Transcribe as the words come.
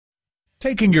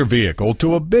Taking your vehicle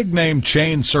to a big-name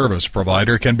chain service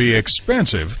provider can be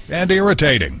expensive and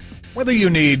irritating. Whether you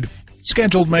need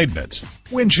scheduled maintenance,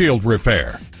 windshield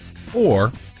repair,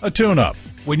 or a tune-up,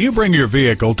 when you bring your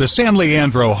vehicle to San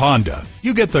Leandro Honda,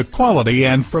 you get the quality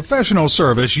and professional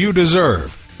service you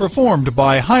deserve, performed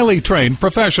by highly trained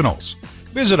professionals.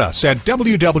 Visit us at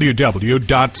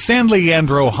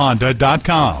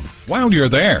www.sanleandrohonda.com. While you're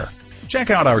there, check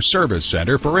out our service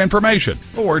center for information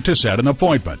or to set an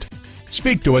appointment.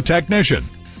 Speak to a technician.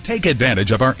 Take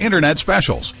advantage of our internet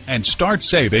specials and start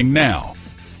saving now.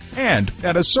 And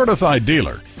at a certified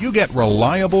dealer, you get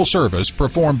reliable service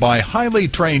performed by highly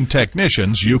trained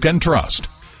technicians you can trust.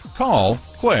 Call,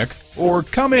 click, or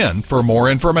come in for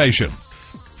more information.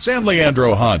 San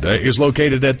Leandro Honda is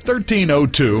located at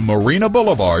 1302 Marina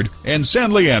Boulevard in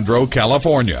San Leandro,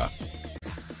 California.